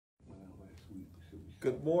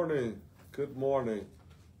Good morning. Good morning.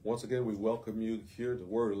 Once again, we welcome you here to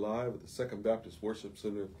Word Alive at the Second Baptist Worship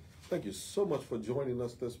Center. Thank you so much for joining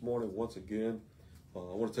us this morning once again. I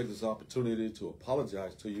want to take this opportunity to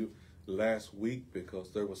apologize to you last week because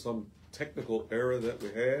there was some technical error that we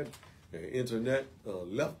had. The internet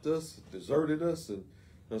left us, deserted us,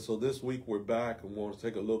 and so this week we're back and want to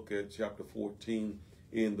take a look at chapter 14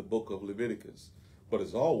 in the book of Leviticus. But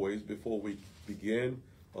as always, before we begin,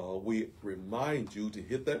 we remind you to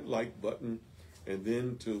hit that like button and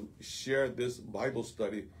then to share this Bible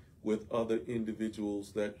study with other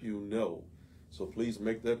individuals that you know. So please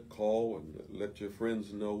make that call and let your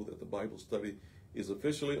friends know that the Bible study is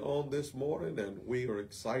officially on this morning, and we are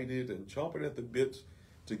excited and chomping at the bits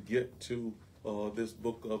to get to this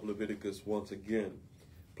book of Leviticus once again.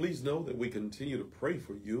 Please know that we continue to pray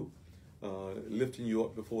for you, lifting you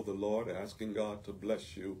up before the Lord, asking God to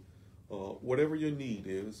bless you. Whatever your need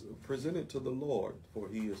is, present it to the Lord, for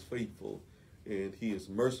He is faithful and He is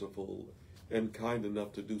merciful and kind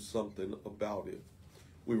enough to do something about it.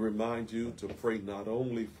 We remind you to pray not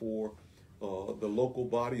only for the local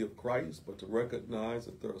body of Christ, but to recognize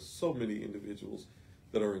that there are so many individuals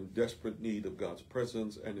that are in desperate need of God's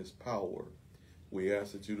presence and His power. We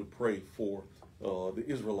ask that you to pray for the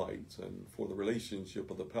Israelites and for the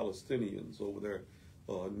relationship of the Palestinians over there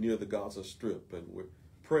near the Gaza Strip, and we're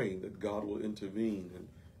praying that God will intervene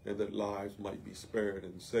and that lives might be spared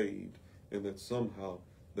and saved, and that somehow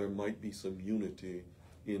there might be some unity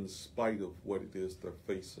in spite of what it is they're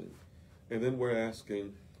facing. And then we're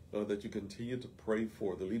asking that you continue to pray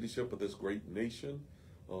for the leadership of this great nation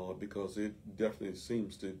because it definitely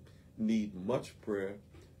seems to need much prayer.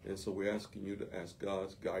 And so we're asking you to ask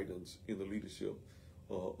God's guidance in the leadership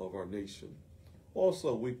of our nation.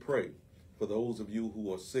 Also, we pray for those of you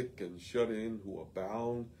who are sick and shut in, who are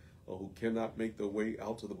bound, who cannot make their way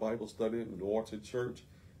out to the Bible study nor to church.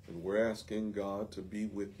 And we're asking God to be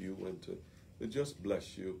with you and to just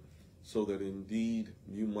bless you so that indeed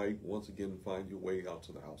you might once again find your way out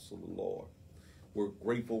to the house of the Lord. We're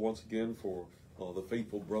grateful once again for the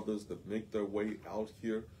faithful brothers that make their way out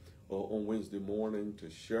here on Wednesday morning to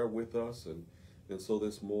share with us. And so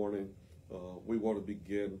this morning we want to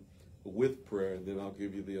begin with prayer, and then I'll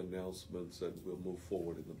give you the announcements and we'll move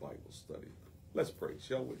forward in the Bible study. Let's pray,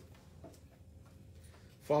 shall we?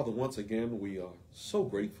 Father, once again, we are so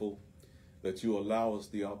grateful that you allow us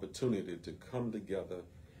the opportunity to come together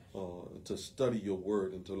to study your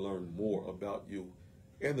word and to learn more about you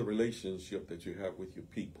and the relationship that you have with your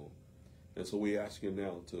people. And so we ask you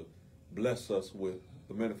now to bless us with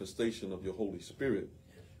the manifestation of your Holy Spirit,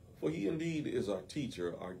 for he indeed is our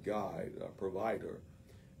teacher, our guide, our provider.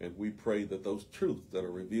 And we pray that those truths that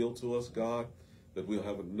are revealed to us, God, that we'll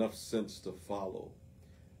have enough sense to follow.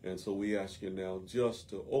 And so we ask you now just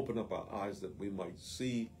to open up our eyes that we might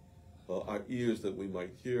see, our ears that we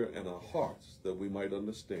might hear, and our hearts that we might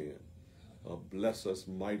understand. Bless us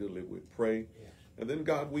mightily, we pray. And then,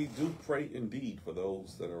 God, we do pray indeed for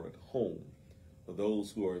those that are at home, for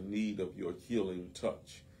those who are in need of your healing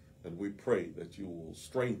touch. And we pray that you will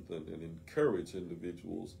strengthen and encourage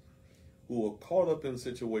individuals who are caught up in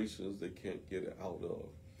situations they can't get out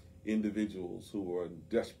of, individuals who are in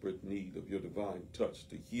desperate need of your divine touch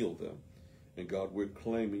to heal them. And God, we're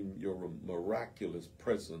claiming your miraculous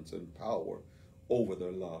presence and power over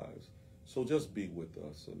their lives. So just be with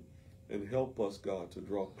us and help us, God, to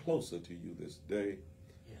draw closer to you this day.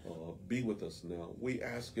 Be with us now. We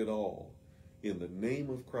ask it all in the name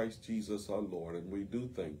of Christ Jesus our Lord, and we do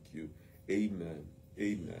thank you. Amen,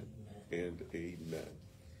 amen, and amen.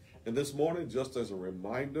 And this morning, just as a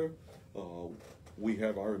reminder, we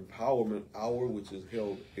have our empowerment hour, which is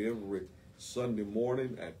held every Sunday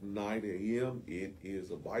morning at 9 a.m. It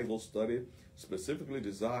is a Bible study specifically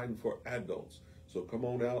designed for adults. So come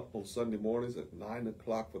on out on Sunday mornings at 9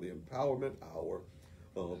 o'clock for the empowerment hour.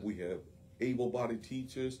 We have able-bodied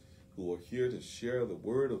teachers who are here to share the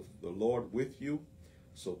word of the Lord with you.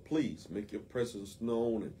 So please make your presence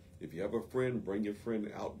known. And if you have a friend, bring your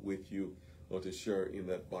friend out with you to share in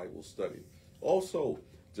that Bible study. Also,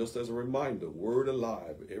 just as a reminder, Word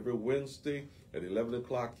Alive every Wednesday at 11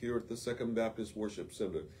 o'clock here at the Second Baptist Worship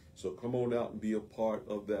Center. So come on out and be a part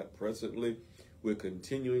of that. Presently, we're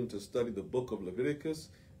continuing to study the book of Leviticus,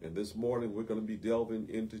 and this morning we're going to be delving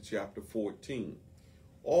into chapter 14.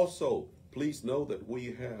 Also, please know that we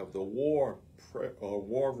have the War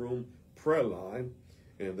Room prayer line,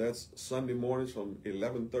 and that's Sunday mornings from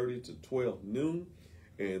 11:30 to 12 noon,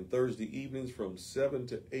 and Thursday evenings from 7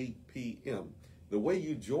 to 8 p.m. The way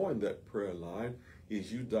you join that prayer line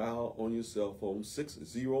is you dial on your cell phone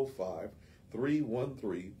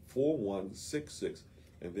 605-313-4166,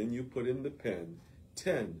 and then you put in the PIN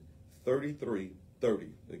 605-313-3330.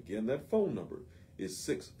 Again, that phone number is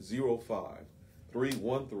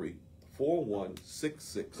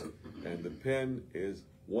 605-313-4166, and the PIN is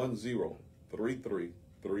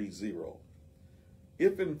 103330.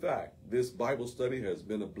 If in fact this Bible study has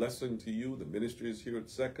been a blessing to you, the ministries here at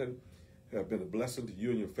Second have been a blessing to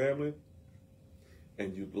you and your family,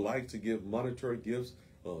 and you'd like to give monetary gifts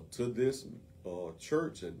to this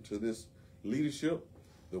church and to this leadership,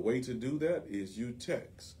 the way to do that is you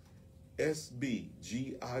text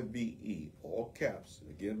SBGIVE, all caps.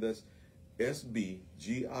 Again, that's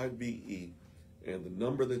SBGIVE, and the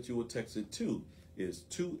number that you will text it to is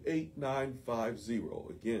 28950.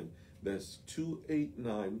 Again, that's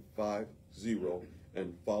 28950,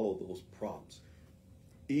 and follow those prompts.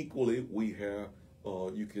 Equally, we have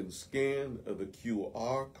you can scan the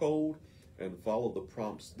QR code and follow the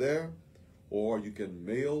prompts there, or you can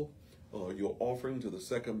mail your offering to the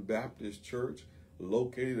Second Baptist Church,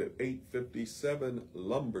 located at 857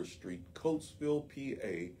 Lumber Street, Coatesville,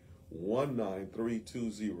 PA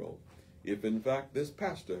 19320. If in fact this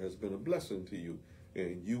pastor has been a blessing to you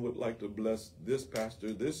and you would like to bless this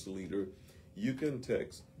pastor, this leader, you can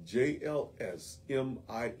text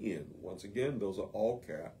JLSMIN. Once again, those are all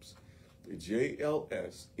caps.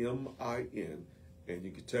 JLSMIN, and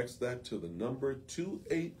you can text that to the number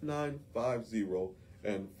 28950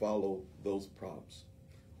 and follow those prompts.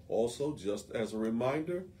 Also, just as a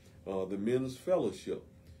reminder, the Men's Fellowship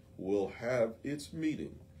will have its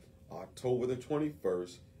meeting October the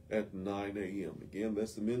 21st at 9 a.m. Again,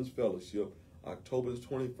 that's the Men's Fellowship, October the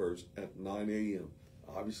 21st at 9 a.m.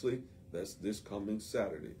 Obviously, that's this coming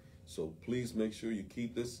Saturday. So please make sure you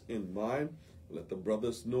keep this in mind. Let the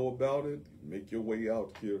brothers know about it. Make your way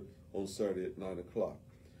out here on Saturday at 9 o'clock.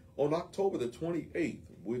 On October the 28th,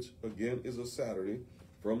 which again is a Saturday,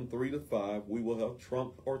 from 3 to 5, we will have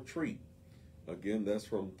Trunk or Treat. Again, that's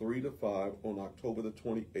from 3 to 5 on October the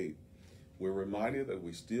 28th. We're reminded that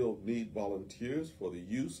we still need volunteers for the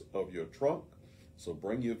use of your trunk. So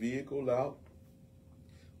bring your vehicle out.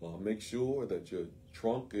 Make sure that your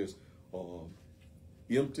trunk is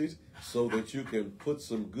emptied so that you can put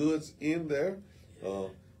some goods in there.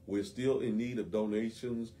 We're still in need of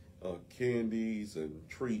donations, candies and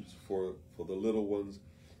treats for the little ones.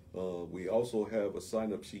 We also have a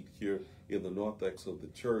sign-up sheet here in the narthex of the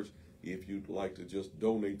church. If you'd like to just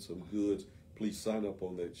donate some goods, please sign up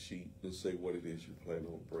on that sheet and say what it is you plan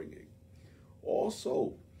on bringing.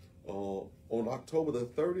 Also, on October the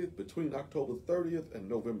 30th, between October 30th and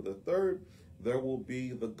November the 3rd, there will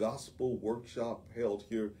be the gospel workshop held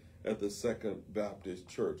here at the Second Baptist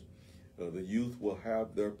Church. The youth will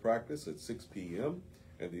have their practice at 6 p.m.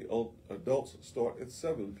 and the adults start at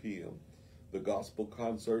 7 p.m. The gospel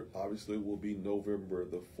concert obviously will be November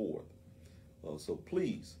the 4th. So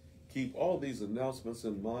please keep all these announcements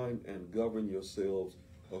in mind and govern yourselves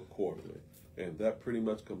accordingly. And that pretty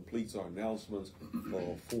much completes our announcements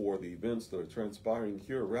for the events that are transpiring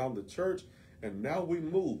here around the church. And now we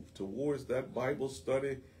move towards that Bible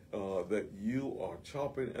study that you are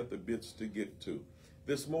chomping at the bits to get to.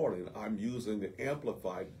 This morning, I'm using the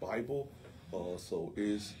Amplified Bible. So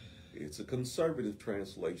it's a conservative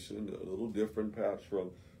translation, a little different perhaps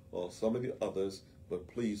from some of the others. But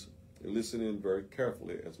please listen in very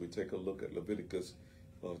carefully as we take a look at Leviticus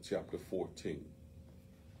chapter 14.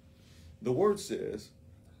 The word says,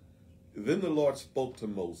 "Then the Lord spoke to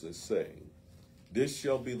Moses, saying, This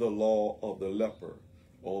shall be the law of the leper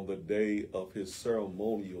on the day of his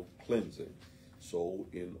ceremonial cleansing." So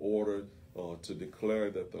in order to declare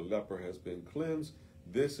that the leper has been cleansed,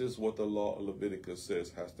 this is what the law of Leviticus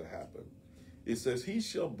says has to happen. It says, he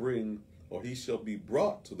shall be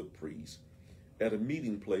brought to the priest at a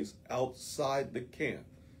meeting place outside the camp.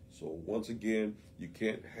 So once again, you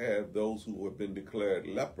can't have those who have been declared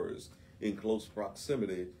lepers in close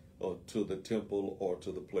proximity to the temple or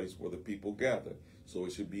to the place where the people gather. So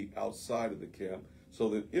it should be outside of the camp, so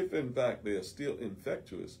that if in fact they are still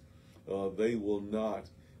infectious, they will not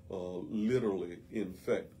literally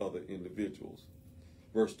infect other individuals.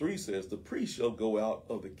 Verse 3 says, "The priest shall go out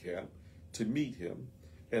of the camp to meet him,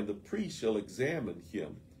 and the priest shall examine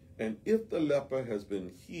him. And if the leper has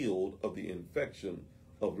been healed of the infection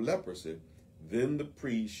of leprosy, then the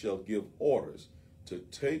priest shall give orders to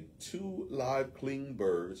take 2 live clean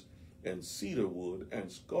birds and cedar wood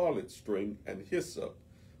and scarlet string and hyssop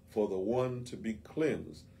for the one to be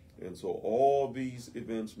cleansed." And so all these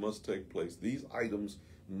events must take place. These items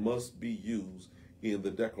must be used in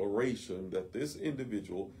the declaration that this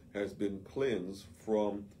individual has been cleansed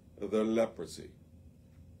from their leprosy.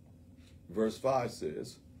 Verse 5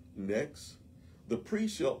 says, "Next, The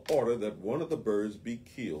priest shall order that one of the birds be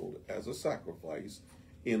killed as a sacrifice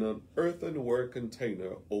in an earthenware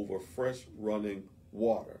container over fresh running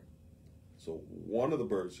water. So one of the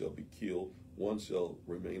birds shall be killed, one shall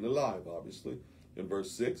remain alive, obviously. In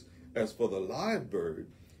verse 6, as for the live bird,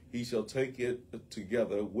 he shall take it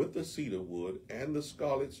together with the cedar wood and the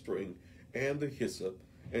scarlet string and the hyssop,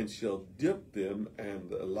 and shall dip them and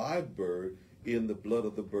the live bird in the blood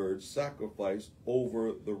of the bird sacrificed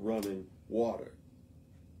over the running water.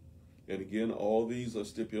 And again, all these are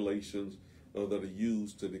stipulations that are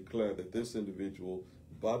used to declare that this individual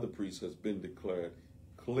by the priest has been declared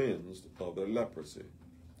cleansed of their leprosy.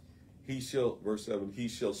 He shall, verse 7, he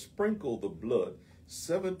shall sprinkle the blood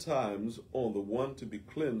 7 times on the one to be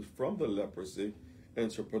cleansed from the leprosy,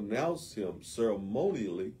 and shall pronounce him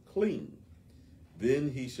ceremonially clean.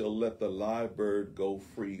 Then he shall let the live bird go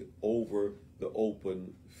free over the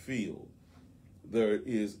open field. There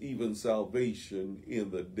is even salvation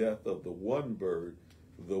in the death of the one bird.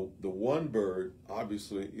 The one bird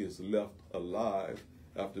obviously is left alive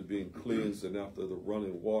after being cleansed and after the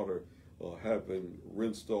running water having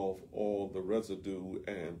rinsed off all the residue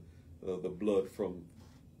and the blood from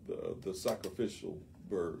the sacrificial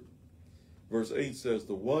bird. Verse 8 says,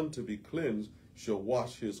 the one to be cleansed shall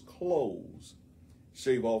wash his clothes,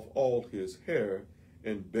 shave off all his hair,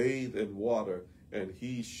 and bathe in water, and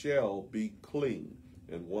he shall be clean.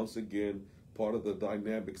 And once again, part of the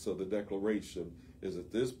dynamics of the declaration is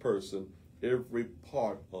that this person, every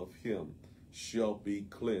part of him shall be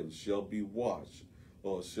cleansed, shall be washed,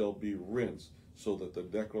 or shall be rinsed, so that the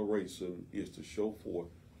declaration is to show forth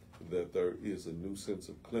that there is a new sense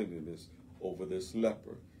of cleanliness over this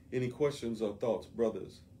leper. Any questions or thoughts,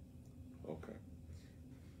 brothers? Okay.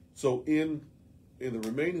 So in the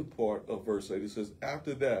remaining part of verse 8, it says,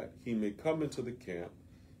 after that he may come into the camp,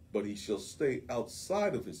 but he shall stay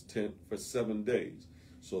outside of his tent for 7 days.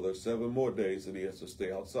 So there's 7 more days that he has to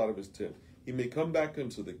stay outside of his tent. He may come back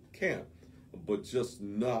into the camp, but just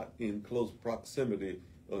not in close proximity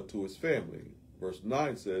to his family. Verse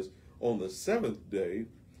 9 says, on the 7th day,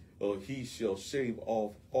 he shall shave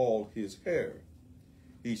off all his hair.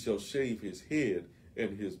 He shall shave his head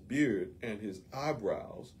and his beard and his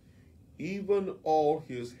eyebrows, even all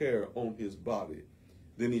his hair on his body.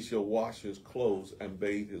 Then he shall wash his clothes and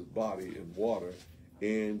bathe his body in water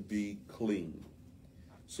and be clean.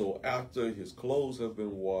 So after his clothes have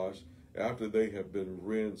been washed, after they have been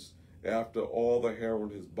rinsed, after all the hair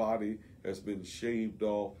on his body has been shaved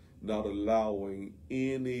off, not allowing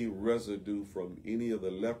any residue from any of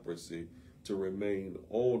the leprosy to remain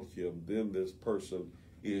on him, then this person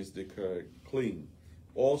is declared clean.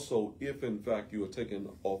 Also, if in fact you are taking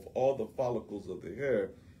off all the follicles of the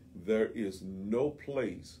hair, there is no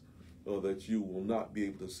place that you will not be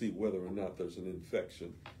able to see whether or not there's an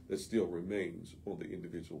infection that still remains on the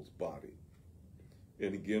individual's body.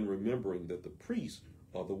 And again, remembering that the priests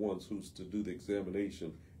are the ones who's to do the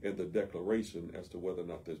examination and the declaration as to whether or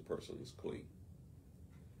not this person is clean.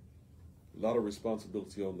 A lot of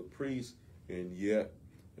responsibility on the priest, and yet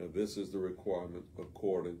this is the requirement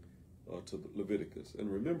according to Leviticus.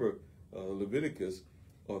 And remember, Leviticus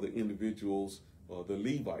are the individuals, the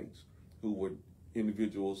Levites, who were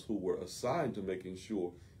individuals who were assigned to making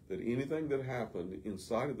sure that anything that happened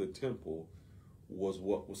inside of the temple was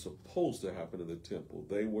what was supposed to happen in the temple.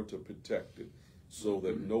 They were to protect it so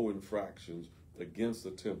that no infractions against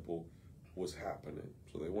the temple was happening.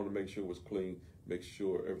 So they want to make sure it was clean, make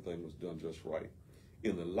sure everything was done just right.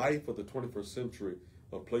 In the life of the 21st century,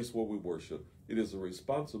 a place where we worship, it is a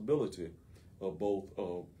responsibility of both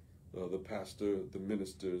the pastor, the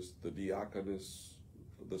ministers, the diaconess,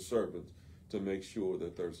 the servants, to make sure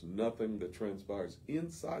that there's nothing that transpires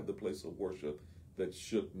inside the place of worship that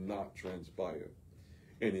should not transpire.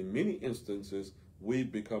 And in many instances,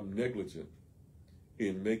 we've become negligent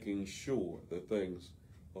in making sure that things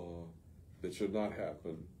that should not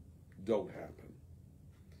happen don't happen.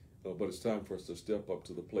 But it's time for us to step up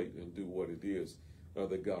to the plate and do what it is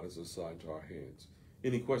that God has assigned to our hands.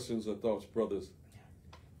 Any questions or thoughts, brothers?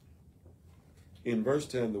 In verse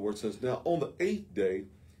 10, the word says, now on the 8th day,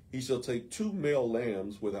 he shall take 2 male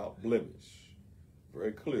lambs without blemish.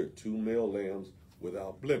 Very clear, 2 male lambs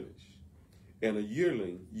without blemish. And a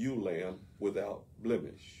yearling ewe lamb without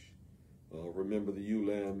blemish. Remember, the ewe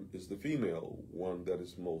lamb is the female one that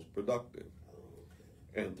is most productive.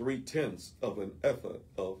 And 3/10 of an ephah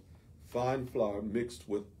of fine flour mixed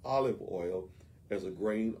with olive oil as a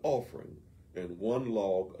grain offering, and 1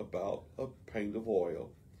 log about a pint of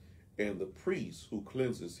oil. And the priest who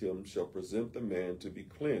cleanses him shall present the man to be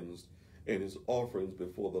cleansed and his offerings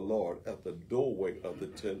before the Lord at the doorway of the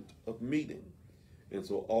tent of meeting. And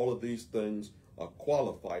so all of these things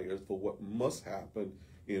qualifiers for what must happen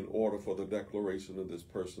in order for the declaration of this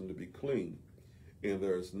person to be clean. And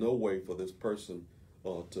there is no way for this person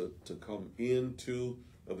to come into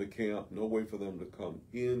the camp, no way for them to come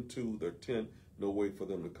into their tent, no way for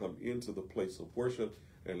them to come into the place of worship,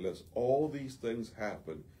 unless all these things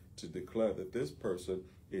happen to declare that this person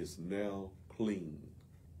is now clean.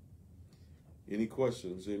 Any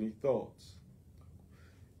questions, any thoughts?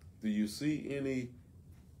 Do you see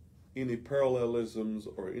any parallelisms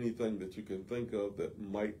or anything that you can think of that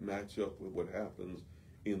might match up with what happens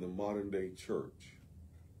in the modern day church?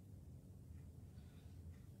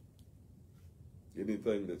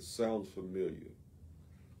 Anything that sounds familiar?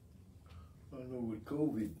 I know with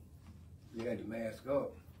COVID, they had to mask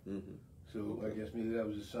up. Mm-hmm. So Okay. I guess maybe that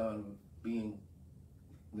was a sign of being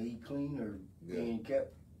made clean or being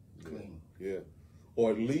kept clean. Yeah.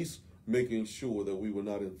 Or at least making sure that we were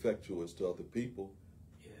not infectious to other people.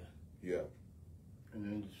 Yeah. And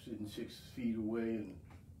then sitting 6 feet away and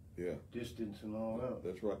distance and all that.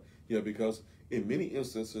 That's right. Yeah, because in many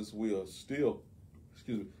instances we are still,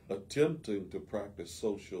 attempting to practice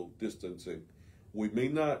social distancing. We may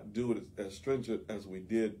not do it as stringent as we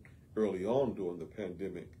did early on during the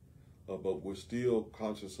pandemic, but we're still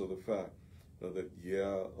conscious of the fact that,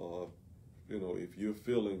 if you're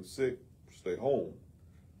feeling sick, stay home.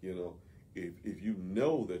 If you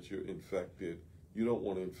know that you're infected, you don't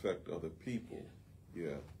want to infect other people.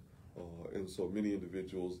 And so many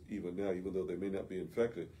individuals, even now, even though they may not be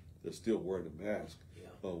infected, they're still wearing a mask.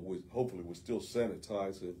 Hopefully we're still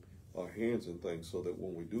sanitizing our hands and things so that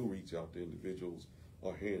when we do reach out to individuals,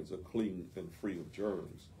 our hands are clean and free of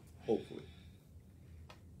germs, hopefully.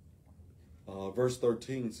 Verse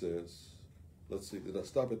 13 says, let's see, did I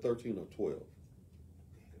stop at 13 or 12?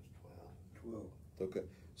 12. Okay,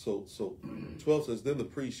 so 12 says, then the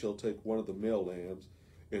priest shall take one of the male lambs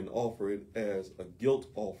and offer it as a guilt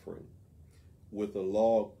offering with a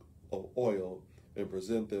log of oil and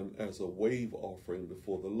present them as a wave offering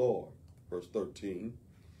before the Lord. Verse 13,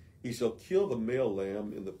 he shall kill the male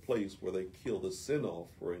lamb in the place where they kill the sin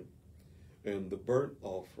offering and the burnt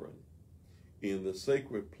offering in the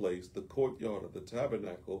sacred place, the courtyard of the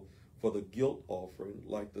tabernacle, for the guilt offering,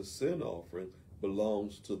 like the sin offering,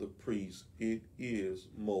 belongs to the priest. It is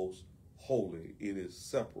most holy. It is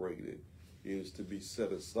separated. It is to be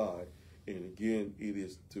set aside. And again, it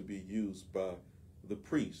is to be used by the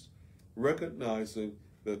priest. Recognizing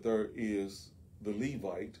that there is the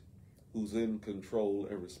Levite who's in control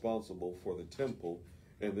and responsible for the temple,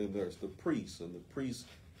 and then there's the priest. And the priest,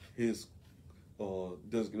 his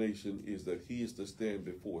designation is that he is to stand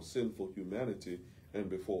before sinful humanity and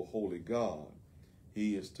before holy God.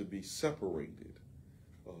 He is to be separated.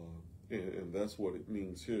 And that's what it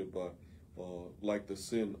means here by, like the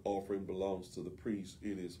sin offering belongs to the priest,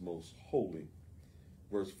 it is most holy.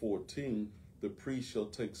 Verse 14, the priest shall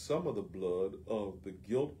take some of the blood of the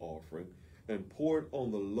guilt offering and pour it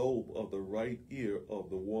on the lobe of the right ear of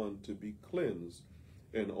the one to be cleansed,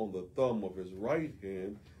 and on the thumb of his right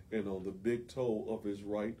hand, and on the big toe of his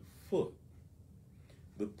right foot.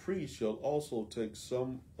 The priest shall also take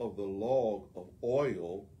some of the log of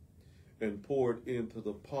oil and pour it into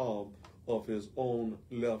the palm of his own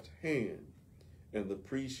left hand. And the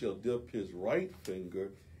priest shall dip his right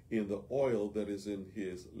finger in the oil that is in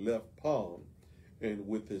his left palm, and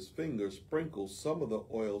with his finger sprinkle some of the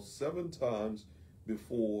oil 7 times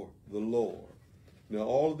before the Lord. Now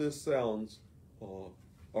all of this sounds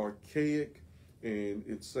archaic, and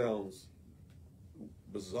it sounds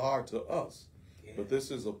bizarre to us. But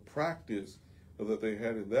this is a practice that they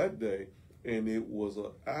had in that day, and it was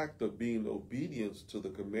an act of being obedience to the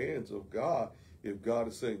commands of God. If God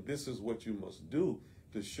is saying this is what you must do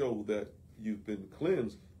to show that you've been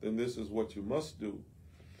cleansed, then this is what you must do.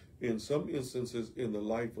 In some instances in the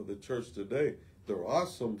life of the church today, there are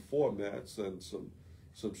some formats and some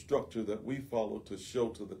structure that we follow to show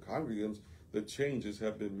to the congregants that changes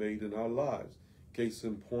have been made in our lives. Case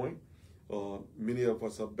in point, many of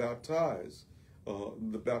us are baptized.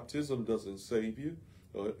 The baptism doesn't save you.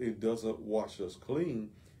 It doesn't wash us clean.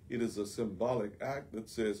 It is a symbolic act that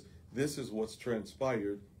says this is what's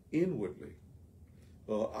transpired inwardly.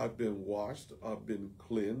 I've been washed, I've been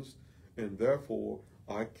cleansed, and therefore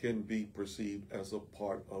I can be perceived as a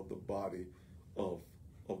part of the body of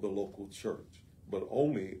the local church, but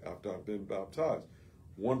only after I've been baptized.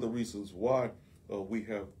 One of the reasons why we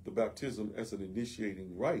have the baptism as an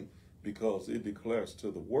initiating rite, because it declares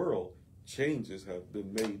to the world changes have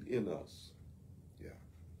been made in us.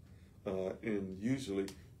 And usually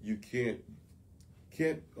you can't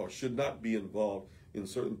or should not be involved in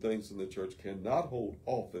certain things in the church, cannot hold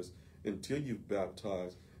office until you've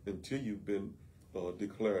baptized, until you've been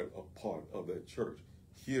declared a part of that church.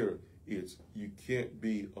 Here, it's you can't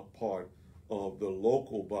be a part of the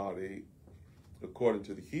local body, according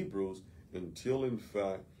to the Hebrews, until in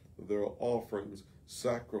fact there are offerings,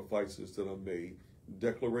 sacrifices that are made,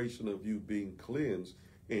 declaration of you being cleansed,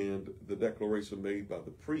 and the declaration made by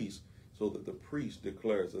the priest, so that the priest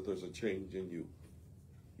declares that there's a change in you.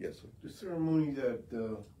 Yes, sir. The ceremony that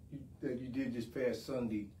you did this past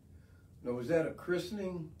Sunday, now was that a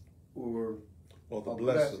christening or the a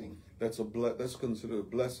blessing? That's considered a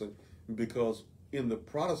blessing, because in the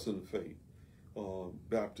Protestant faith,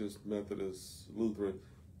 Baptist, Methodist, Lutheran,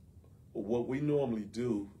 what we normally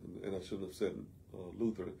do, and I shouldn't have said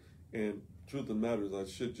Lutheran, and truth of the matter is I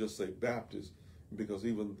should just say Baptist, because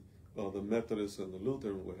even the Methodist and the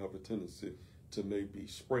Lutheran would have a tendency to maybe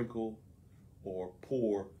sprinkle or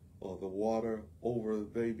pour the water over the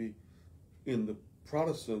baby. In the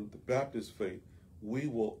Protestant, the Baptist faith, we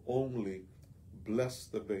will only bless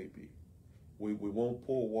the baby. We won't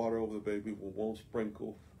pour water over the baby, we won't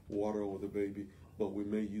sprinkle water over the baby, but we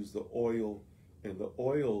may use the oil, and the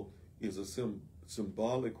oil is a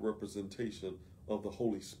symbolic representation of the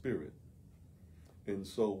Holy Spirit. And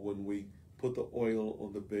so when we put the oil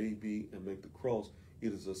on the baby and make the cross,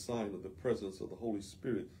 it is a sign of the presence of the Holy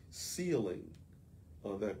Spirit sealing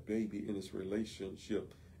that baby in its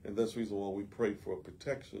relationship. And that's the reason why we pray for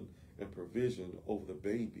protection and provision over the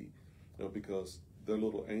baby, because they're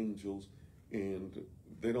little angels and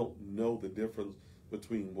they don't know the difference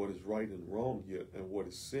between what is right and wrong yet and what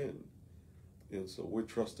is sin. And so we're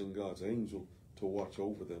trusting God's angel to watch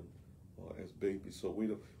over them as babies. So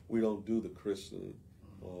we don't do the christening.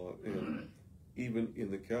 And even in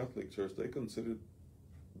the Catholic Church, they consider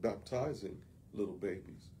baptizing little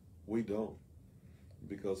babies. We don't.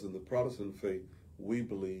 Because in the Protestant faith, we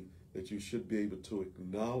believe that you should be able to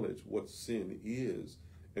acknowledge what sin is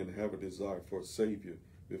and have a desire for a Savior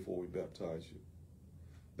before we baptize you.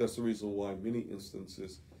 That's the reason why in many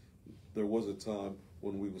instances, there was a time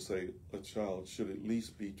when we would say a child should at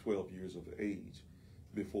least be 12 years of age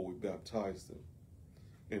before we baptize them.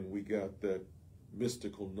 And we got that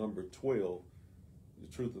mystical number 12.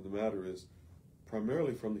 The truth of the matter is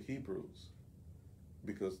primarily from the Hebrews,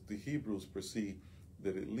 because the Hebrews perceive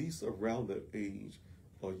that at least around that age,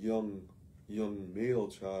 a young male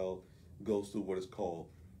child goes through what is called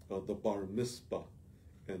the bar mitzvah,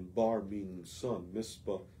 and bar meaning son,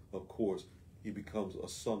 mitzvah, of course, he becomes a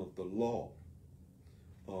son of the law.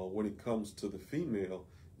 When it comes to the female,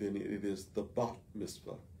 then it is the bat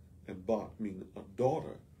mitzvah, and bat means a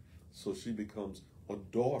daughter, so she becomes a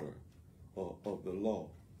daughter of the law.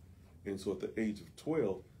 And so at the age of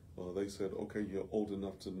 12, they said, okay, you're old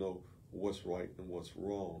enough to know what's right and what's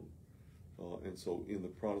wrong. And so in the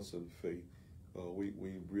Protestant faith, we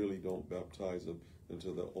really don't baptize them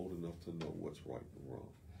until they're old enough to know what's right and wrong.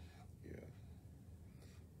 Yeah.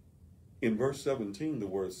 In verse 17, the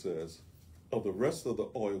word says, of the rest of the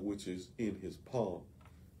oil which is in his palm,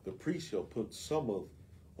 the priest shall put some of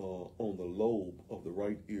on the lobe of the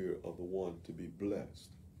right ear of the one to be blessed,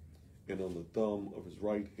 and on the thumb of his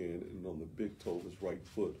right hand, and on the big toe of his right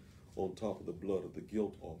foot, on top of the blood of the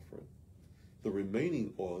guilt offering. The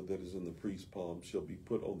remaining oil that is in the priest's palm shall be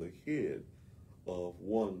put on the head of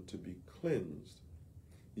one to be cleansed.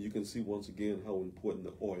 You can see once again how important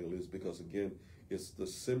the oil is, because again, it's the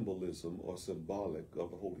symbolism or symbolic of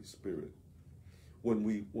the Holy Spirit. When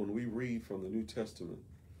we read from the New Testament,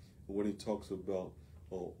 when he talks about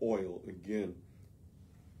oil, again,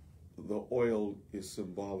 the oil is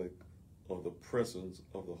symbolic of the presence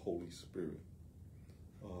of the Holy Spirit.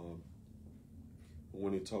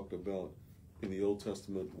 When he talked about in the Old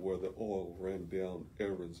Testament where the oil ran down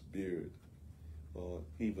Aaron's beard,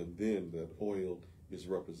 even then that oil is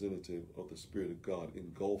representative of the Spirit of God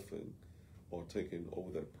engulfing or taking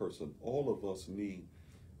over that person. All of us need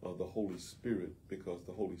the Holy Spirit, because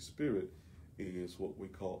the Holy Spirit is what we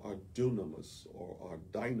call our dunamis, or our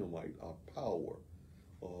dynamite, our power.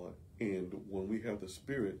 And when we have the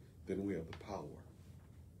Spirit, then we have the power.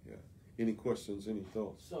 Yeah. Any questions, any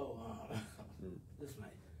thoughts? So, this might.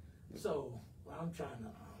 So, what I'm trying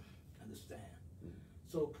to understand.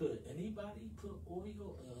 So, could anybody put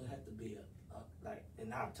oil, or it have to be like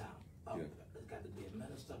in our town? It's got to be a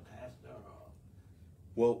minister, pastor,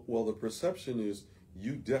 or? Well, the perception is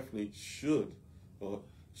you definitely should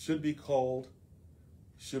be called,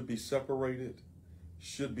 should be separated,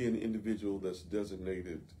 should be an individual that's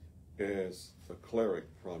designated as a cleric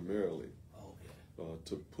primarily,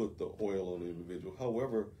 to put the oil on the individual.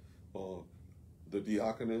 However, the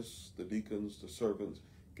diaconess, the deacons, the servants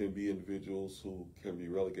can be individuals who can be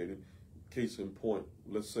relegated. Case in point,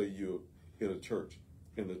 let's say you're in a church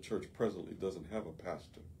and the church presently doesn't have a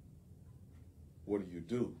pastor. What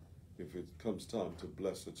do if it comes time to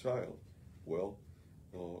bless a child? Well,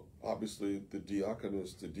 obviously the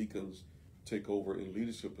deacons take over in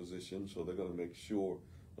leadership positions, so they're going to make sure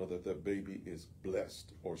that that baby is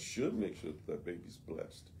blessed, or should make sure that baby's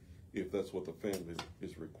blessed, if that's what the family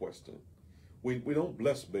is requesting. We don't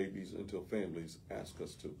bless babies until families ask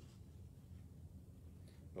us to.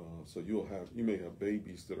 So you may have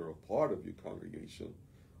babies that are a part of your congregation,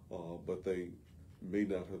 but they may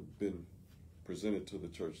not have been presented to the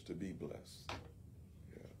church to be blessed.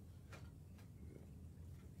 Yeah.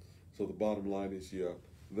 So the bottom line is,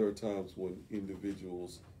 there are times when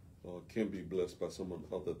individuals can be blessed by someone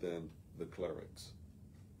other than the clerics.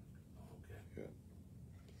 Okay. Yeah.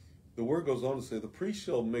 The word goes on to say, the priest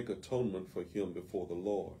shall make atonement for him before the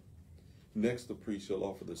Lord. Next, the priest shall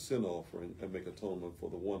offer the sin offering and make atonement for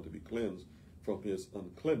the one to be cleansed from his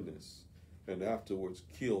uncleanness, and afterwards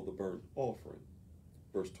kill the burnt offering.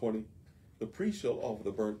 Verse 20, the priest shall offer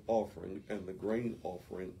the burnt offering and the grain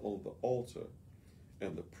offering on the altar,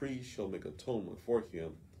 and the priest shall make atonement for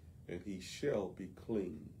him, and he shall be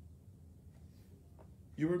clean.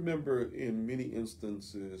 You remember in many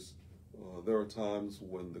instances, there are times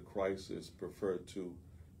when the Christ is referred to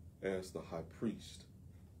as the high priest.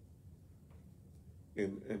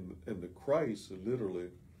 And the Christ literally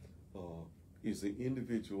is the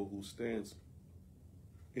individual who stands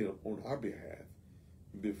on our behalf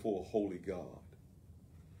before a holy God.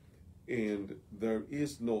 And there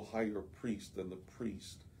is no higher priest than the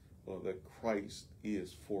priest that Christ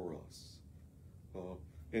is for us.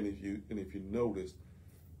 And if you notice,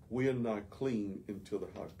 we are not clean until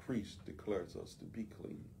the high priest declares us to be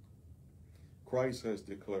clean. Christ has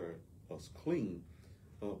declared us clean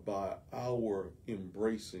by our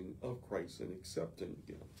embracing of Christ and accepting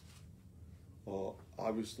him.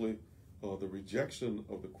 Obviously, the rejection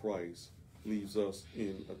of the Christ leaves us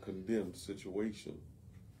in a condemned situation.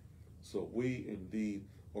 So we indeed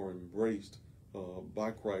are embraced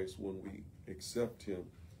by Christ when we accept him,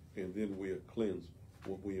 and then we are cleansed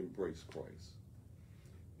when we embrace Christ.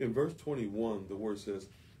 In verse 21, the word says,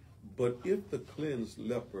 but if the cleansed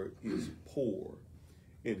leper is poor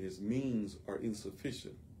and his means are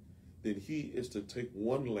insufficient, then he is to take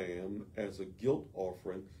one lamb as a guilt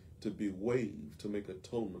offering to be waved to make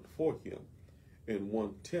atonement for him, and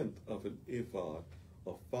 1/10 of an ephah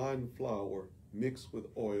of fine flour mixed with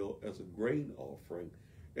oil as a grain offering,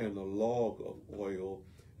 and a log of oil,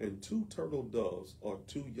 and 2 turtle doves or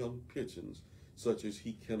 2 young pigeons, such as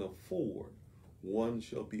he can afford. One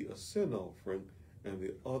shall be a sin offering, and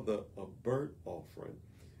the other a burnt offering.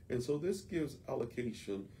 And so this gives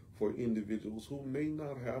allocation for individuals who may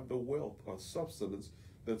not have the wealth or substance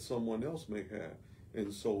that someone else may have.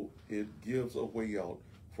 And so it gives a way out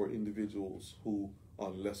for individuals who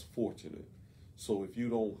are less fortunate. So if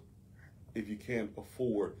you can't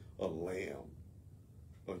afford a lamb,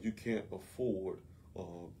 or you can't afford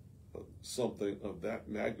something of that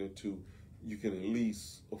magnitude, you can at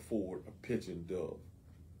least afford a pigeon dove,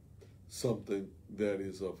 something that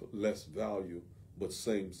is of less value but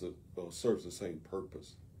serves the same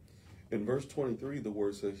purpose. In verse 23, the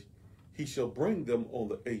word says, he shall bring them on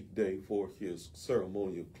the 8th day for his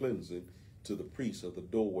ceremonial cleansing to the priest at the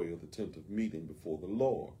doorway of the tent of meeting before the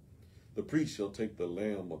Lord. The priest shall take the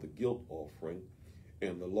lamb of the guilt offering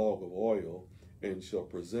and the log of oil, and shall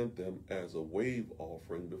present them as a wave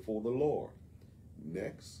offering before the Lord.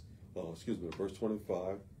 Next, verse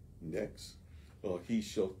 25, next, he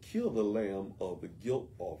shall kill the lamb of the guilt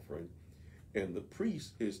offering, and the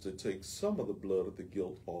priest is to take some of the blood of the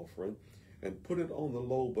guilt offering and put it on the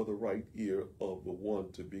lobe of the right ear of the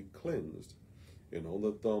one to be cleansed, and on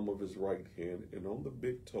the thumb of his right hand, and on the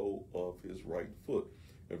big toe of his right foot.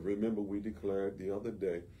 And remember, we declared the other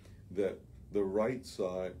day that the right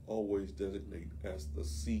side always designate as the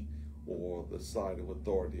seat or the side of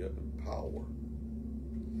authority and power.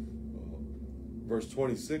 Verse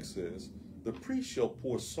 26 says, the priest shall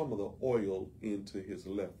pour some of the oil into his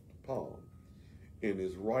left palm, in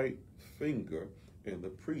his right finger, and the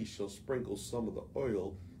priest shall sprinkle some of the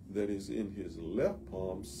oil that is in his left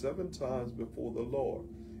palm 7 times before the Lord.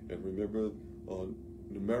 And remember,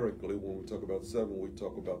 numerically, when we talk about 7, we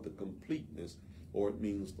talk about the completeness, or it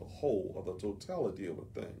means the whole or the totality of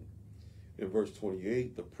a thing. In verse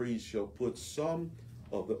 28, the priest shall put some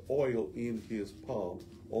of the oil in his palm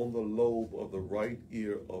on the lobe of the right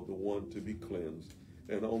ear of the one to be cleansed,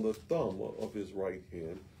 and on the thumb of his right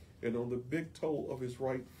hand, and on the big toe of his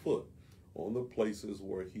right foot, on the places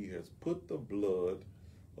where he has put the blood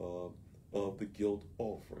of the guilt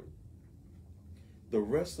offering. The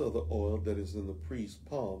rest of the oil that is in the priest's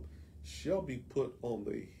palm shall be put on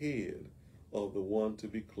the head of the one to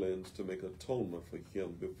be cleansed, to make atonement for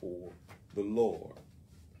him before the Lord.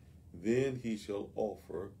 Then he shall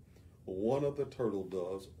offer one of the turtle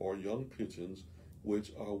doves or young pigeons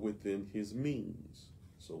which are within his means.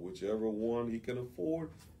 So whichever one he can afford,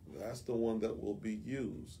 that's the one that will be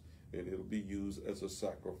used. And it'll be used as a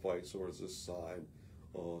sacrifice or as a sign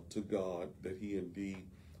to God that he indeed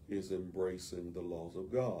is embracing the laws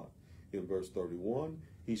of God. In verse 31,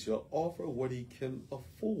 he shall offer what he can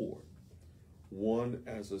afford, one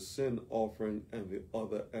as a sin offering and the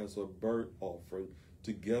other as a burnt offering,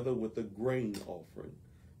 together with a grain offering.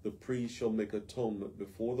 The priest shall make atonement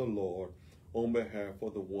before the Lord on behalf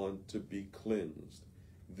of the one to be cleansed.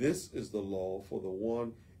 This is the law for the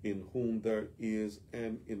one in whom there is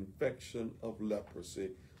an infection of leprosy,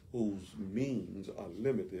 whose means are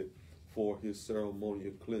limited for his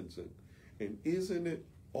ceremonial cleansing. And isn't it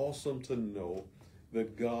awesome to know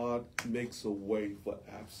that God makes a way for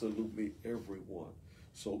absolutely everyone?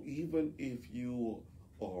 So even if you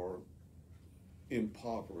are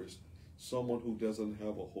impoverished, someone who doesn't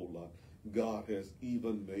have a whole lot, God has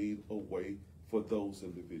even made a way for those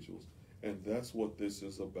individuals. And that's what this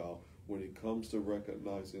is about when it comes to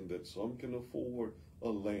recognizing that some can afford a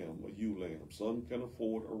lamb, a ewe lamb, some can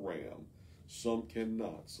afford a ram, some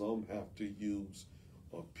cannot. Some have to use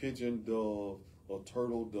a pigeon dove, a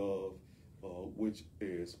turtle dove, which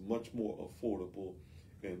is much more affordable.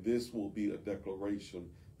 And this will be a declaration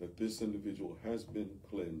that this individual has been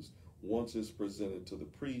cleansed once it's presented to the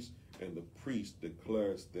priest, and the priest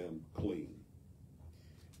declares them clean.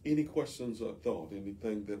 Any questions or thought?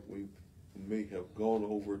 Anything that we may have gone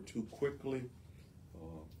over too quickly?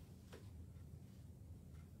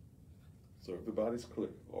 So everybody's clear.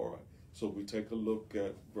 All right. So we take a look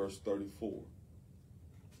at verse 34.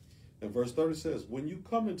 And verse 30 says, when you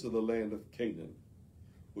come into the land of Canaan,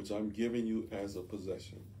 which I'm giving you as a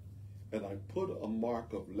possession, and I put a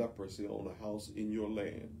mark of leprosy on a house in your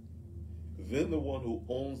land, then the one who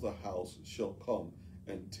owns the house shall come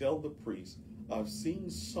and tell the priest, I've seen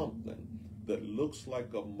something that looks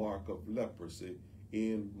like a mark of leprosy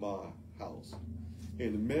in my house.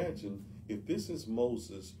 And imagine if this is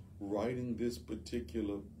Moses writing this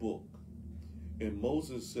particular book, and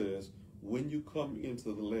Moses says, when you come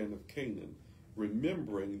into the land of Canaan,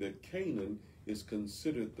 remembering that Canaan is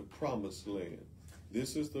considered the promised land.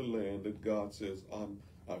 This is the land that God says,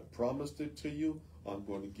 I promised it to you. I'm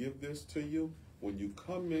going to give this to you. When you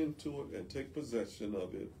come into it and take possession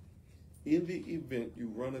of it, in the event you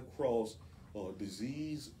run across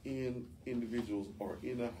disease in individuals or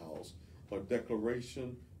in a house, a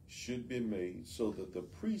declaration should be made so that the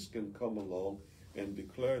priest can come along and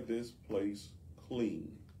declare this place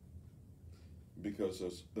clean. Because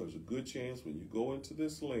there's a good chance when you go into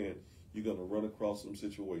this land, you're going to run across some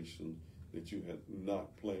situations that you had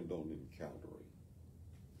not planned on encountering.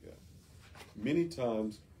 Yeah. Many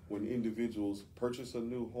times when individuals purchase a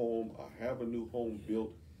new home or have a new home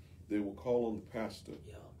built, they will call on the pastor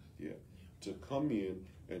to come in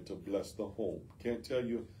and to bless the home. Can't tell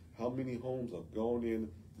you how many homes I've gone in,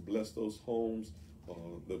 blessed those homes,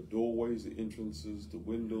 the doorways, the entrances, the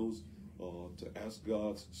windows, to ask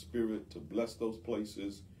God's Spirit to bless those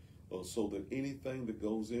places so that anything that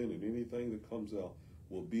goes in and anything that comes out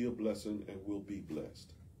will be a blessing and will be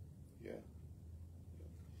blessed. Yeah.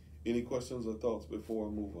 Any questions or thoughts before I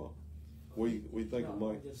move on? What do you think,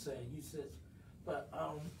 Mike? I'm just saying, you said, but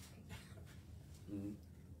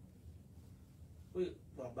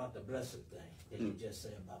about the blessing thing that you just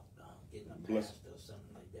said about getting a pastor or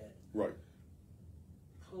something like that. Right.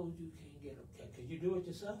 Suppose you can't get a, can you do it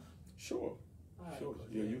yourself? Sure. All right, Sure.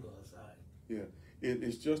 Yeah, Yeah.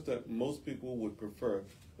 It's just that most people would prefer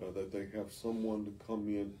that they have someone to come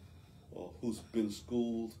in who's been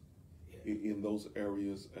schooled in those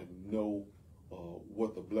areas and know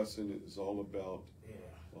what the blessing is all about.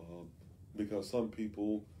 Yeah. Because some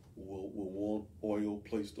people will want oil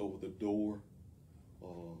placed over the door,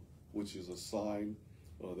 which is a sign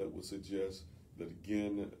that would suggest that,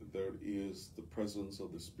 again, there is the presence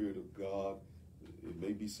of the Spirit of God. It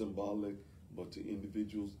may be symbolic, but to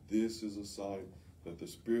individuals, this is a sign that the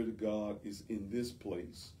Spirit of God is in this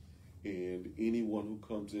place, and anyone who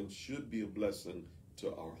comes in should be a blessing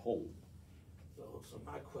to our home. So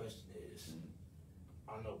my question is,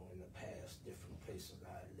 I know in the past, different places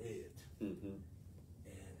I lived, and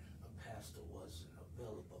a pastor wasn't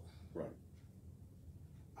available. Right.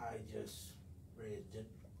 I just read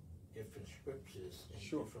different scriptures in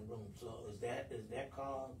Sure. different rooms. So is that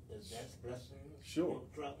called, is that blessing? Sure.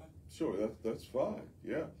 Trouble? Sure, that's fine.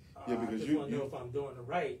 Yeah. Yeah, I because just want to know if I'm doing it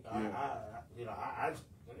right. Yeah.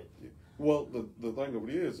 Well, the thing of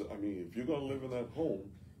it is, I mean, if you're going to live in that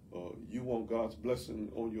home, you want God's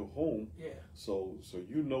blessing on your home. Yeah. So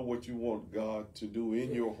you know what you want God to do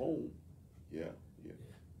in your home. Yeah.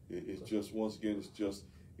 It's just, once again,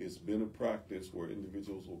 it's been a practice where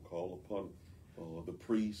individuals will call upon the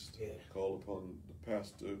priest, call upon the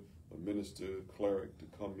pastor, a minister, cleric to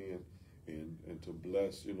come in and to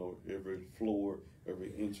bless, every floor,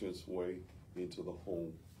 every entrance way into the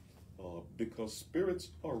home. Because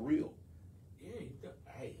spirits are real.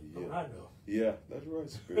 I know. Yeah, that's right.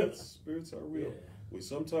 Spirits are real. Yeah. We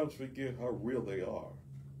sometimes forget how real they are.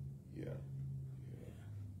 Yeah.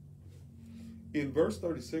 In verse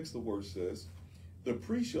 36, the word says, the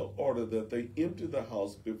priest shall order that they empty the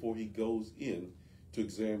house before he goes in to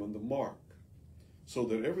examine the mark, so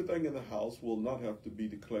that everything in the house will not have to be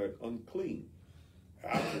declared unclean.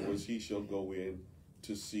 Afterwards he shall go in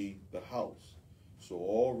to see the house. So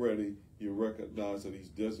already you recognize that he's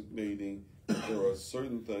designating that there are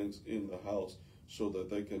certain things in the house so that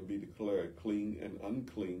they can be declared clean and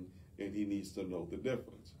unclean, and he needs to know the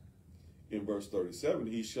difference. In verse 37,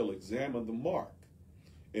 he shall examine the mark.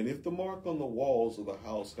 And if the mark on the walls of the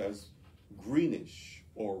house has greenish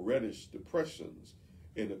or reddish depressions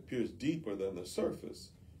and appears deeper than the surface,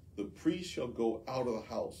 the priest shall go out of the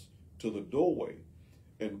house to the doorway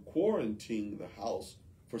and quarantine the house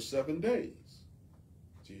for 7 days.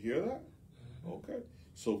 Did you hear that? Okay.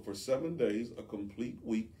 So for 7 days, a complete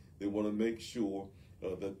week, they want to make sure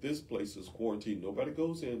that this place is quarantined. Nobody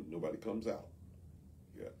goes in, nobody comes out.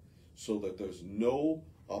 Yeah. So that there's no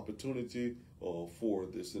opportunity for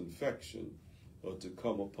this infection to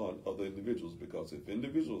come upon other individuals. Because if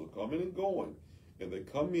individuals are coming and going, and they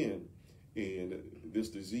come in, and this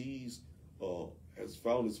disease has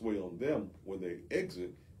found its way on them, when they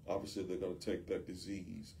exit, obviously they're going to take that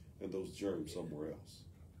disease and those germs somewhere else.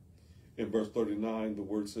 In verse 39, the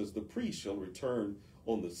word says, the priest shall return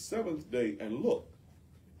on the 7th day and look,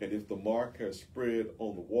 and if the mark has spread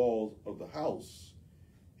on the walls of the house,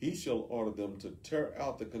 he shall order them to tear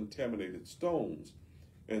out the contaminated stones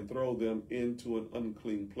and throw them into an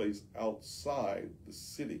unclean place outside the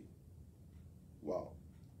city. Wow.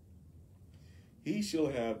 He shall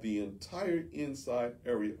have the entire inside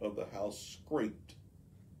area of the house scraped,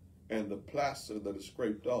 and the plaster that is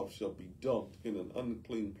scraped off shall be dumped in an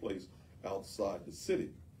unclean place outside the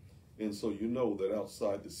city. And so you know that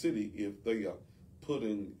outside the city, if they are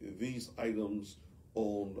putting these items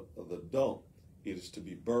on the dump, it is to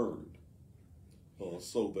be burned,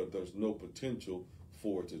 so that there's no potential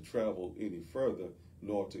for it to travel any further,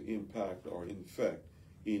 nor to impact or infect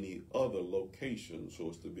any other location. So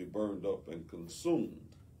it's to be burned up and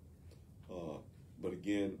consumed. But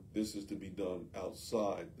again, this is to be done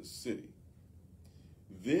outside the city.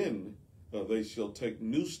 Then they shall take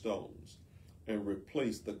new stones and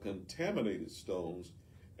replace the contaminated stones,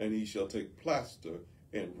 and he shall take plaster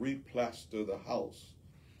and replaster the house.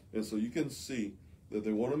 And so you can see that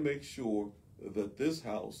they want to make sure that this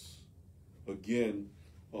house, again,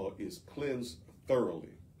 is cleansed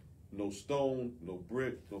thoroughly. No stone, no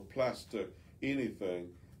brick, no plaster, anything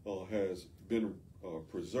has been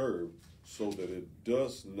preserved so that it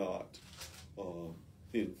does not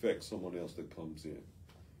infect someone else that comes in.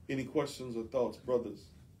 Any questions or thoughts, brothers?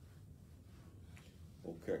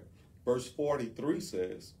 Okay. Verse 43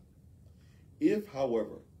 says, if,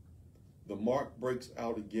 however, the mark breaks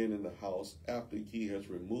out again in the house after he has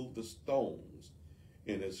removed the stones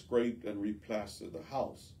and has scraped and replastered the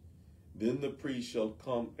house, then the priest shall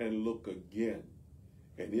come and look again.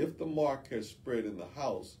 And if the mark has spread in the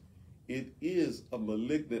house, it is a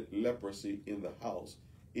malignant leprosy in the house.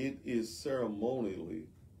 It is ceremonially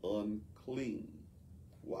unclean.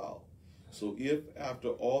 Wow. So if after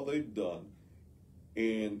all they've done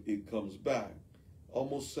and it comes back,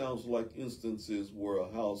 almost sounds like instances where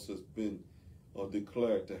a house has been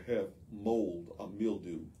declared to have mold or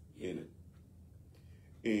mildew in it.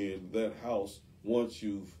 And that house, once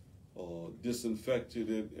you've disinfected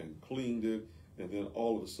it and cleaned it, and then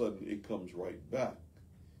all of a sudden it comes right back,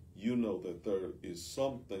 you know that there is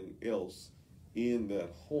something else in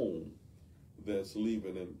that home that's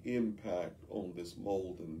leaving an impact on this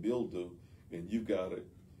mold and mildew, and you got to,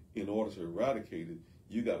 in order to eradicate it,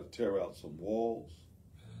 you got to tear out some walls.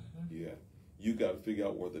 Yeah. You got to figure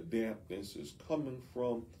out where the dampness is coming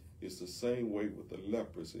from. It's the same way with the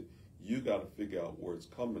leprosy. You got to figure out where it's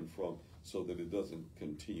coming from so that it doesn't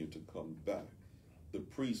continue to come back. The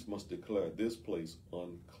priest must declare this place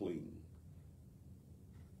unclean.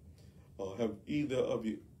 Have either of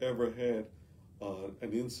you ever had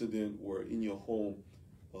an incident where in your home,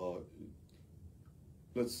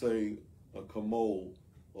 let's say a commode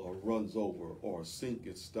runs over, or a sink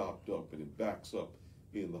gets stopped up and it backs up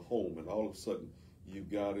in the home, and all of a sudden you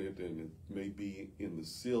got it, and it may be in the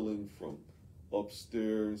ceiling from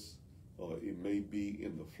upstairs, it may be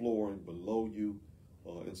in the flooring below you,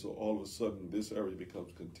 and so all of a sudden this area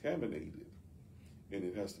becomes contaminated and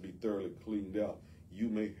it has to be thoroughly cleaned out. You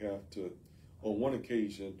may have to, on one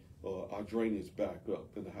occasion, our drainage backed up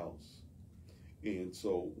in the house, and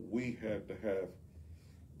so we had to have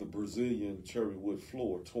the Brazilian cherry wood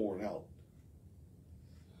floor torn out.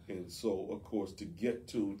 And so, of course, to get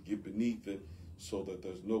beneath it so that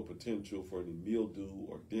there's no potential for any mildew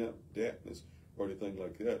or dampness or anything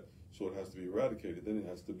like that, so it has to be eradicated. Then it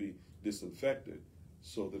has to be disinfected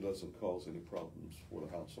so that it doesn't cause any problems for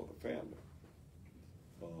the house or the family.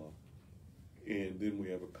 And then we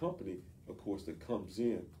have a company, of course, that comes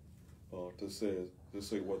in to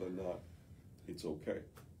say whether or not it's okay.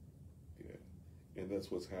 Yeah. And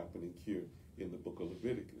that's what's happening here in the book of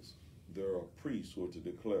Leviticus. There are priests who are to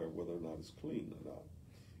declare whether or not it's clean or not.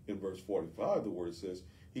 In verse 45, the word says,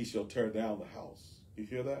 he shall tear down the house. You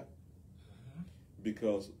hear that?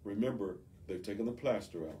 Because remember, they've taken the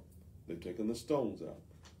plaster out. They've taken the stones out.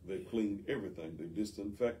 They've cleaned everything. They've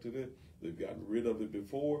disinfected it. They've gotten rid of it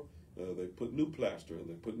before. They put new plaster and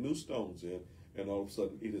they put new stones in, and all of a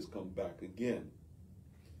sudden it has come back again.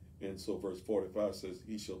 And so verse 45 says,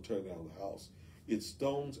 he shall tear down the house, its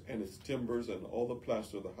stones and its timbers and all the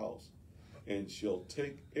plaster of the house, and shall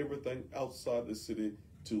take everything outside the city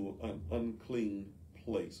to an unclean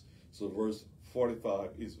place. So verse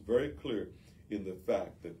 45 is very clear in the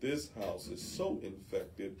fact that this house is so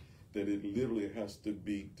infected that it literally has to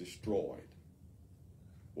be destroyed.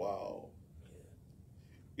 Wow.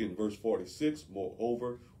 In verse 46,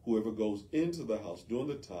 moreover, whoever goes into the house during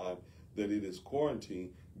the time that it is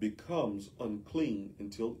quarantined becomes unclean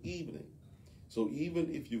until evening. So even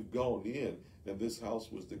if you've gone in and this house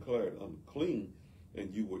was declared unclean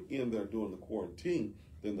and you were in there during the quarantine,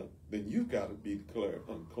 then you've got to be declared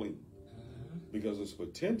unclean, because there's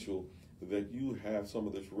potential that you have some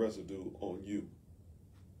of this residue on you.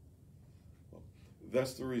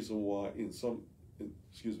 That's the reason why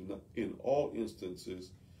in all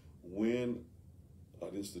instances, when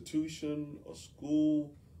an institution, a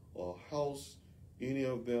school, a house, any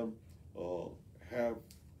of them have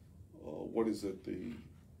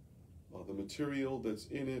the material that's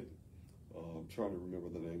in it. I'm trying to remember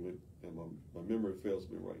the name of it, and my memory fails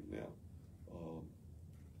me right now.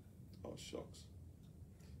 Oh shucks!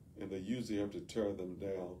 And they usually have to tear them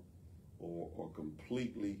down, or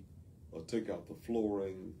completely take out the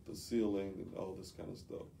flooring, the ceiling, and all this kind of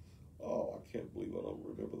stuff. Oh, I can't believe I don't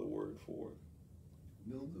remember the word for it.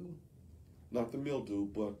 Mildew? Not the mildew,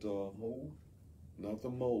 but mold? Not the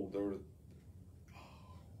mold. They're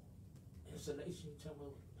Insulation,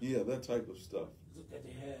 yeah, that type of stuff. That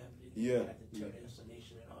they have. Yeah. Have to turn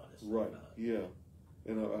insulation and all this. Right. Stuff. Yeah.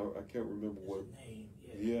 And I can't remember what. Name.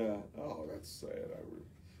 Yeah. Oh, that's sad.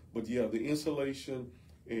 But yeah, the insulation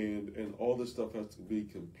and all this stuff has to be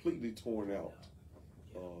completely torn out,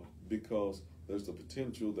 because there's the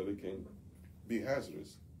potential that it can be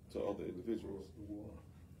hazardous to other individuals.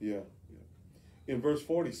 Yeah. In verse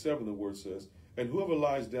 47, the word says, and whoever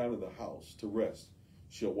lies down in the house to rest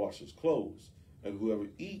shall wash his clothes, and whoever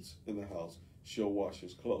eats in the house shall wash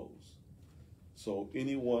his clothes. So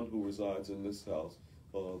anyone who resides in this house,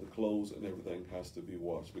 the clothes and everything has to be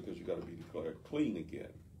washed, because you got to be declared clean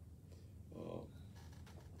again.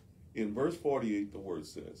 In verse 48, the word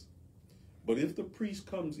says, but if the priest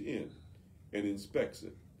comes in and inspects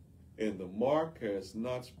it, and the mark has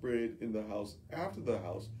not spread in the house after the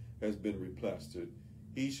house has been replastered,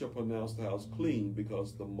 he shall pronounce the house clean,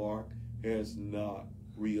 because the mark has not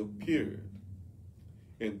reappeared.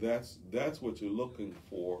 And that's what you're looking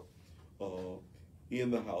for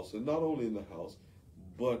in the house. And not only in the house,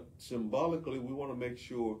 but symbolically, we want to make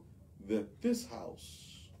sure that this house,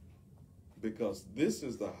 because this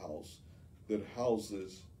is the house that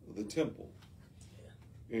houses the temple.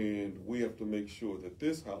 And we have to make sure that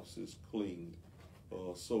this house is cleaned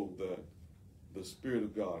so that the Spirit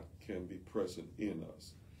of God can be present in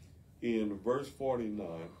us. In verse 49,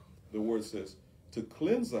 the word says, to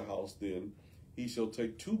cleanse the house, then, he shall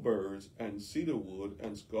take 2 birds and cedar wood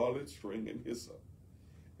and scarlet string and hyssop.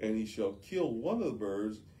 And he shall kill one of the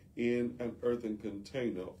birds in an earthen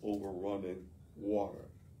container over running water.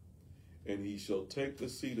 And he shall take the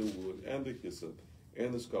cedar wood and the hyssop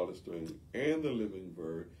and the scarlet string and the living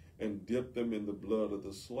bird and dip them in the blood of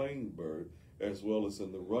the slain bird, as well as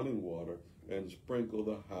in the running water, and sprinkle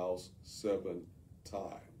the house 7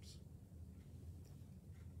 times.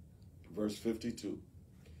 Verse 52.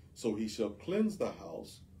 So he shall cleanse the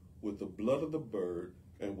house with the blood of the bird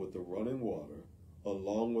and with the running water,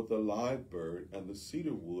 along with the live bird, and the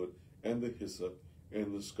cedar wood, and the hyssop,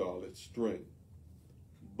 and the scarlet string.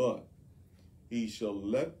 But he shall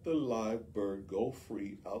let the live bird go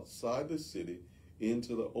free outside the city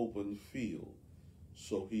into the open field.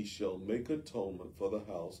 So he shall make atonement for the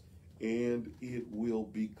house, and it will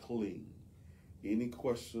be clean. Any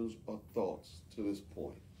questions or thoughts to this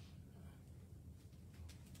point?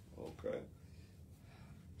 Okay.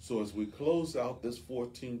 So as we close out this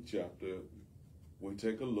 14th chapter, we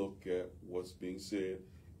take a look at what's being said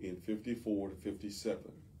in 54 to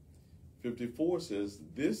 57. 54 says,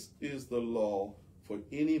 "This is the law for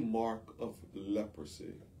any mark of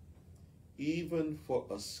leprosy, even for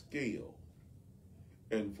a scale,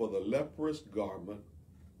 and for the leprous garment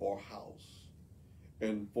or house,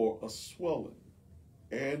 and for a swelling,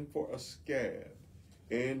 and for a scab,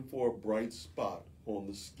 and for a bright spot on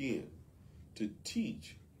the skin, to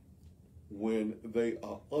teach when they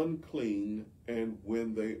are unclean and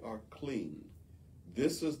when they are clean.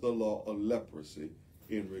 This is the law of leprosy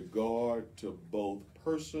in regard to both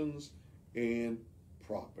persons and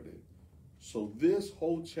property." So this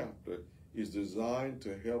whole chapter is designed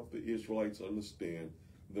to help the Israelites understand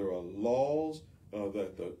there are laws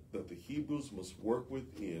that the Hebrews must work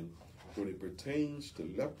within when it pertains to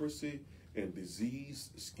leprosy and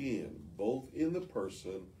diseased skin, both in the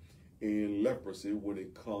person and leprosy when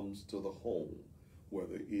it comes to the home,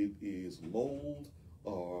 whether it is mold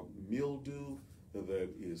or mildew that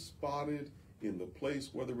is spotted in the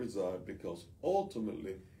place where they reside, because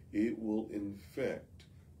ultimately it will infect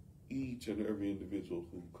each and every individual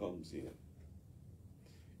who comes in.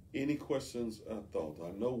 Any questions or thoughts?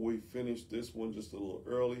 I know we finished this one just a little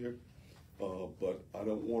earlier, but I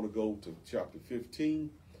don't want to go to chapter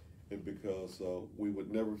 15 because we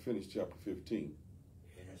would never finish chapter 15.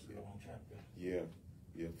 Yeah, that's a long chapter.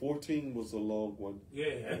 Yeah. 14 was a long one.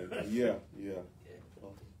 Yeah. Yeah.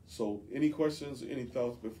 So any questions, any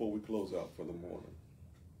thoughts before we close out for the morning?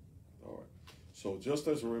 All right. So just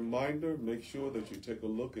as a reminder, make sure that you take a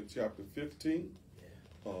look at chapter 15,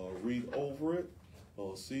 read over it,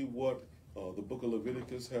 see what the book of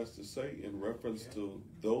Leviticus has to say in reference to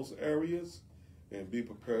those areas, and be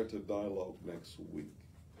prepared to dialogue next week.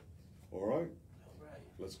 All right?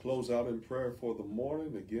 Let's close out in prayer for the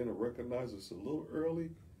morning. Again, I recognize it's a little early.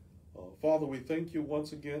 Father, we thank you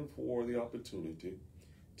once again for the opportunity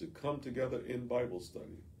to come together in Bible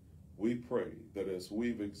study. We pray that as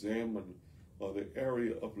we've examined the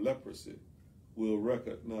area of leprosy, we'll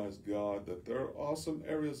recognize, God, that there are some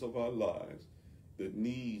areas of our lives that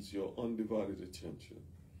needs your undivided attention.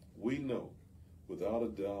 We know, without a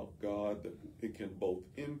doubt, God, that it can both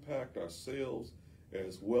impact ourselves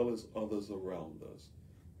as well as others around us.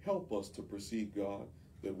 Help us to perceive, God,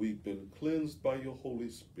 that we've been cleansed by your Holy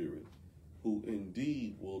Spirit, who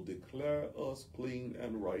indeed will declare us clean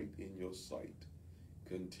and right in your sight.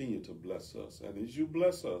 Continue to bless us, and as you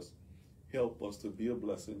bless us, help us to be a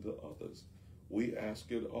blessing to others. We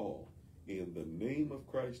ask it all in the name of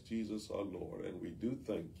Christ Jesus our Lord, and we do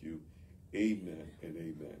thank you. Amen and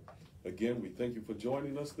amen. Again, we thank you for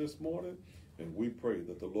joining us this morning, and we pray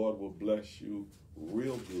that the Lord will bless you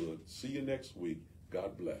real good. See you next week.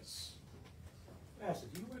 God bless. Pastor,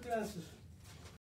 do you wear glasses?